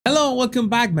Hello, welcome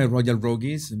back, my Royal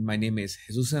Rogues. My name is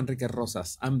Jesus Enrique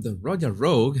Rosas. I'm the Royal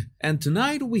Rogue, and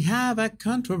tonight we have a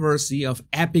controversy of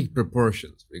epic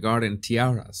proportions regarding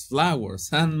tiaras, flowers,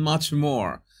 and much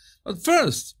more. But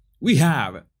first, we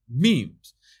have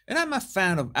memes. And I'm a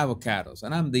fan of avocados,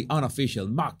 and I'm the unofficial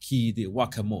Marquis de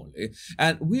Guacamole.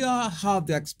 And we all have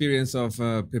the experience of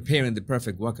preparing the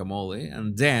perfect guacamole,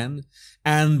 and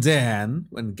then,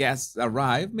 when guests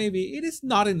arrive, maybe it is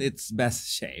not in its best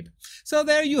shape. So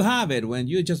there you have it, when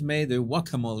you just made the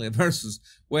guacamole versus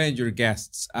when your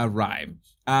guests arrive.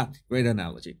 Great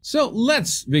analogy. So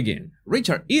let's begin.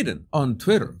 Richard Eden on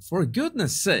Twitter. For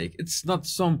goodness sake, it's not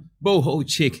some boho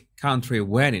chic country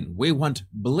wedding. We want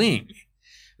bling.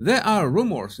 There are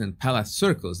rumors in palace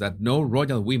circles that no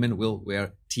royal women will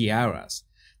wear tiaras.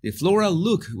 The floral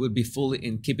look will be fully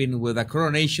in keeping with a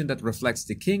coronation that reflects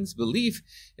the king's belief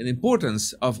in the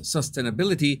importance of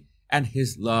sustainability and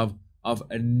his love of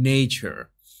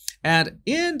nature. And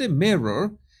in the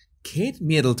mirror, Kate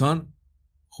Middleton,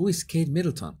 who is Kate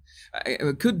Middleton,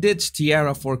 could ditch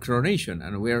tiara for coronation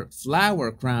and wear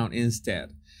flower crown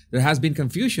instead. There has been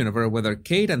confusion over whether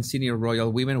Kate and senior royal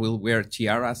women will wear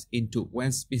tiaras into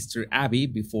Westminster Abbey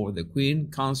before the Queen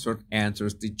consort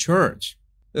enters the church.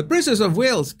 The Princess of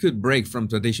Wales could break from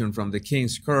tradition from the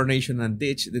King's coronation and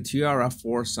ditch the tiara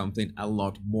for something a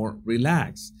lot more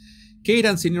relaxed. Kate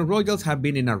and senior royals have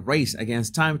been in a race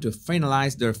against time to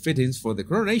finalize their fittings for the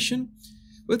coronation,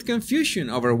 with confusion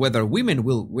over whether women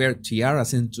will wear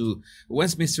tiaras into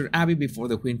Westminster Abbey before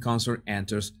the Queen consort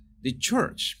enters the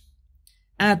church.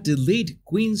 At the late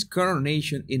Queen's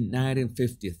coronation in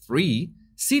 1953,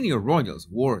 senior royals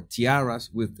wore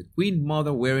tiaras, with the Queen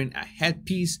Mother wearing a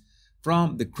headpiece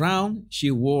from the crown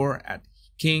she wore at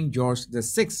King George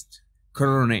VI's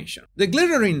coronation. The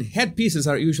glittering headpieces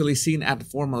are usually seen at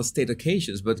formal state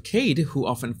occasions, but Kate, who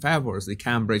often favors the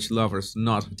Cambridge lover's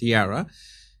knot tiara,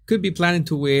 could be planning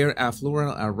to wear a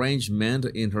floral arrangement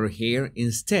in her hair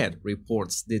instead,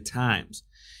 reports The Times.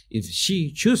 If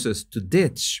she chooses to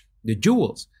ditch the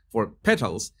jewels for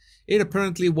petals, it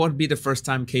apparently won't be the first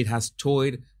time Kate has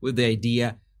toyed with the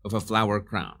idea of a flower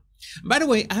crown. By the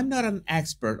way, I'm not an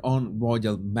expert on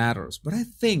royal matters, but I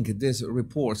think these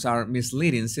reports are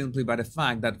misleading simply by the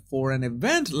fact that for an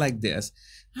event like this,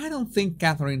 I don't think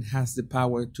Catherine has the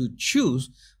power to choose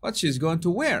what she's going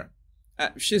to wear.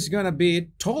 She's going to be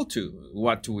told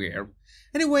what to wear.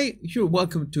 Anyway, you're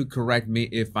welcome to correct me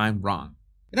if I'm wrong.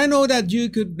 And I know that you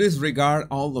could disregard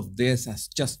all of this as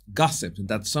just gossip,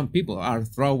 that some people are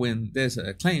throwing these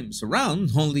claims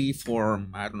around only for,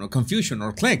 confusion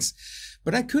or clicks.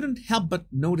 But I couldn't help but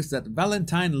notice that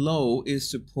Valentine Lowe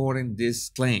is supporting this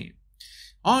claim.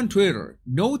 On Twitter,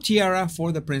 no tiara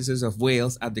for the Princess of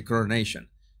Wales at the coronation.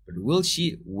 But will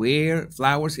she wear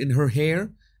flowers in her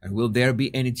hair? And will there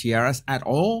be any tiaras at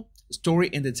all? Story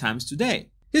in the Times today.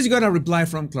 He's got a reply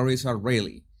from Clarissa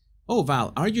Rayleigh. Oh,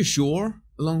 Val, are you sure?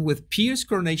 Along with Pierce's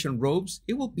coronation robes,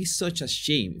 it will be such a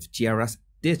shame if tiaras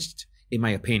ditched, in my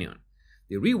opinion.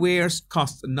 The rewears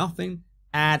cost nothing,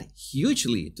 add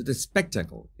hugely to the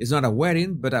spectacle. It's not a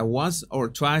wedding, but a once or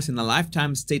twice in a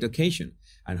lifetime state occasion,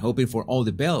 and hoping for all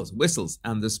the bells, whistles,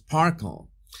 and the sparkle.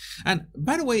 And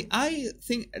by the way, I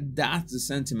think that's the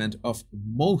sentiment of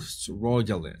most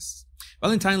royalists.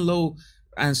 Valentine Lowe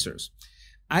answers,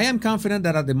 I am confident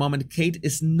that at the moment Kate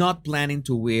is not planning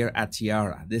to wear a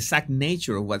tiara. The exact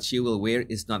nature of what she will wear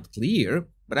is not clear,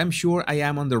 but I'm sure I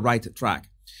am on the right track.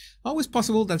 Always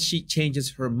possible that she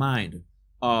changes her mind,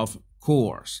 of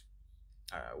course.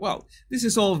 Well, this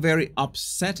is all very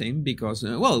upsetting because,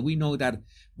 we know that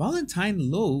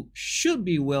Valentine Lowe should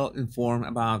be well informed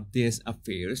about these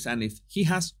affairs, and if he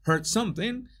has heard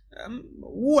something,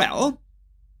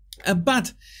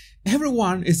 but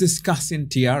everyone is discussing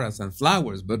tiaras and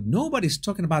flowers, but nobody's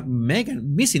talking about Meghan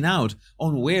missing out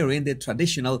on wearing the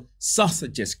traditional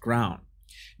sausages crown.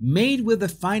 Made with the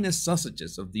finest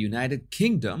sausages of the United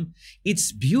Kingdom,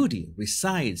 its beauty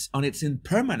resides on its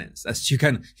impermanence, as you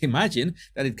can imagine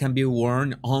that it can be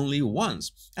worn only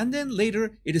once, and then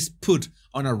later it is put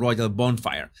on a royal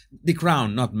bonfire. The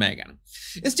crown, not Meghan.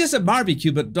 It's just a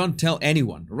barbecue, but don't tell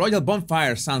anyone. Royal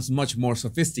bonfire sounds much more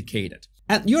sophisticated.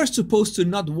 And you're supposed to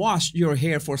not wash your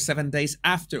hair for 7 days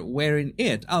after wearing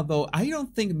it, although I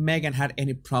don't think Meghan had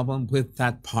any problem with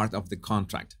that part of the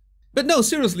contract. But no,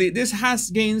 seriously, this has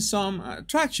gained some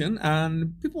traction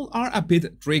and people are a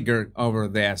bit triggered over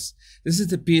this. This is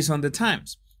the piece on the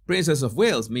Times. Princess of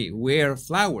Wales may wear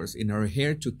flowers in her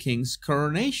hair to King's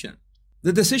coronation.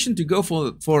 The decision to go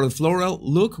for the floral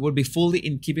look will be fully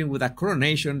in keeping with a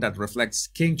coronation that reflects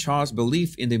King Charles'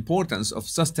 belief in the importance of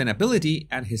sustainability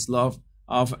and his love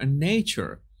of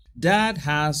nature. That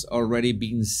has already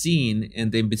been seen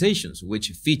in the invitations, which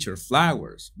feature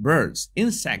flowers, birds,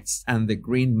 insects, and the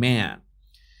Green Man.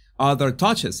 Other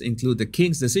touches include the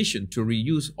king's decision to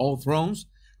reuse old thrones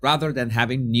rather than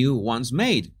having new ones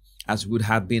made, as would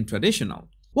have been traditional.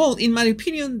 Well, in my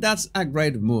opinion, that's a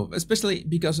great move, especially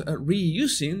because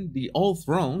reusing the old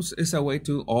thrones is a way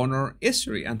to honor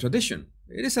history and tradition.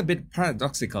 It is a bit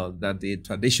paradoxical that the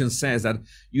tradition says that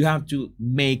you have to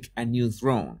make a new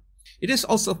throne. It is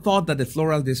also thought that the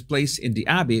floral displays in the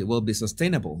abbey will be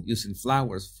sustainable, using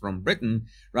flowers from Britain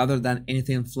rather than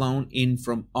anything flown in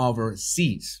from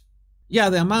overseas. Yeah,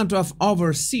 the amount of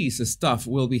overseas stuff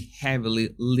will be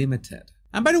heavily limited.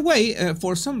 And by the way,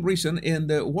 for some reason, in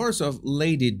the words of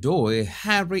Lady Doy,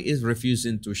 Harry is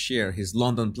refusing to share his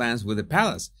London plans with the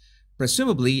palace,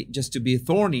 presumably just to be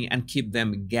thorny and keep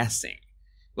them guessing.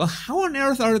 Well, how on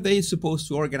earth are they supposed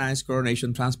to organize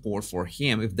coronation transport for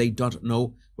him if they don't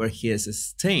know where he is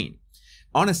staying?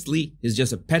 Honestly, he's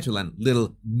just a petulant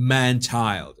little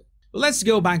man-child. Let's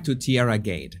go back to Tiara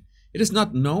Gate. It is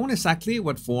not known exactly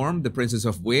what form the Princess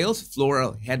of Wales'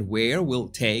 floral headwear will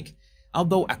take,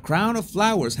 although a crown of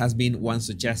flowers has been one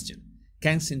suggestion.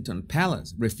 Kensington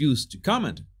Palace refused to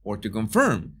comment or to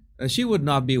confirm that she would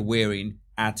not be wearing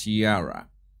a tiara.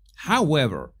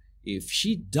 However, if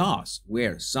she does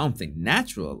wear something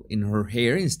natural in her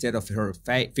hair instead of her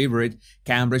favorite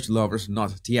Cambridge lover's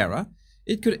knot tiara,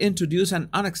 it could introduce an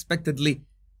unexpectedly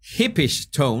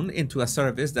hippish tone into a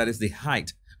service that is the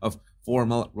height of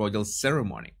formal royal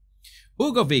ceremony.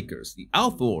 Hugo Vickers, the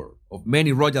author of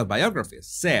many royal biographies,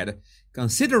 said,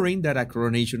 considering that a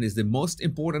coronation is the most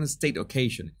important state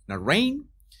occasion in a reign,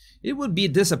 it would be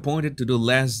disappointed to do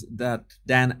less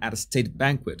than at a state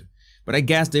banquet. But I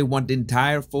guess they want the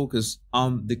entire focus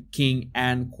on the king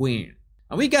and queen.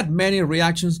 And we got many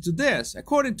reactions to this.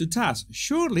 According to TAS,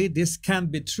 surely this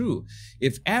can't be true.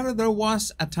 If ever there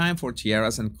was a time for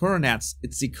tiaras and coronets,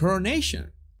 it's the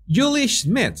coronation. Julie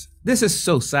Schmidt, this is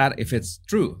so sad if it's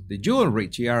true. The jewelry,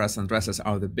 tiaras and dresses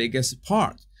are the biggest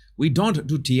part. We don't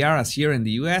do tiaras here in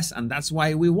the US, and that's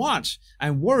why we watch.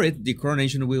 I'm worried the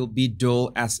coronation will be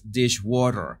dull as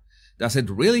dishwater. Does it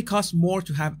really cost more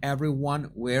to have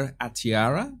everyone wear a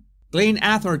tiara? Glenn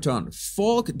Atherton,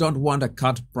 folk don't want a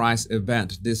cut price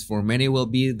event. This for many will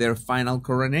be their final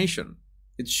coronation.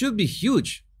 It should be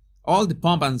huge. All the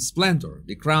pomp and splendor,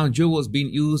 the crown jewels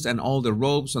being used and all the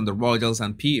robes on the royals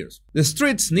and peers. The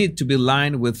streets need to be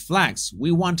lined with flags.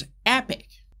 We want epic.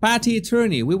 Patty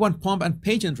Attorney, we want pomp and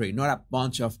pageantry, not a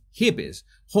bunch of hippies.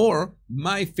 Or,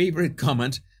 my favorite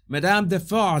comment, Madame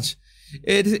Defarge,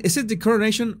 is it the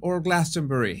coronation or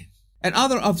Glastonbury? And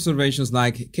other observations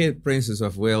like Kate Princess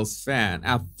of Wales fan,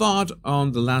 a thought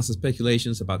on the last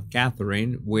speculations about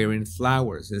Catherine wearing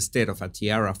flowers instead of a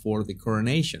tiara for the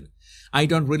coronation. I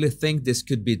don't really think this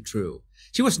could be true.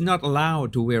 She was not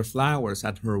allowed to wear flowers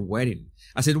at her wedding,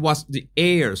 as it was the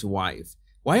heir's wife.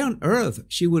 Why on earth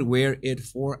she would wear it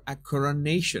for a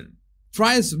coronation?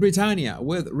 Tries Britannia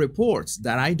with reports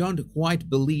that I don't quite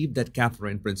believe that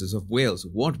Catherine, Princess of Wales,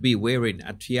 won't be wearing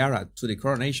a tiara to the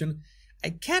coronation.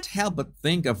 I can't help but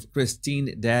think of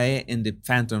Christine Daae in The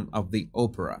Phantom of the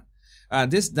Opera.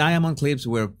 These diamond clips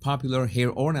were popular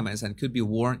hair ornaments and could be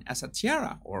worn as a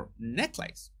tiara or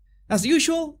necklace. As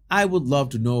usual, I would love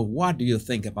to know what do you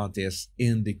think about this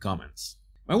in the comments.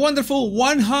 My wonderful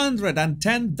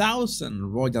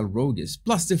 110,000 Royal Rogues,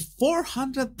 plus the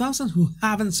 400,000 who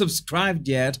haven't subscribed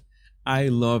yet, I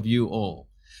love you all.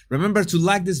 Remember to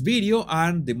like this video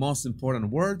and the most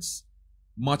important words,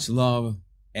 much love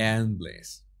and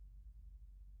bliss.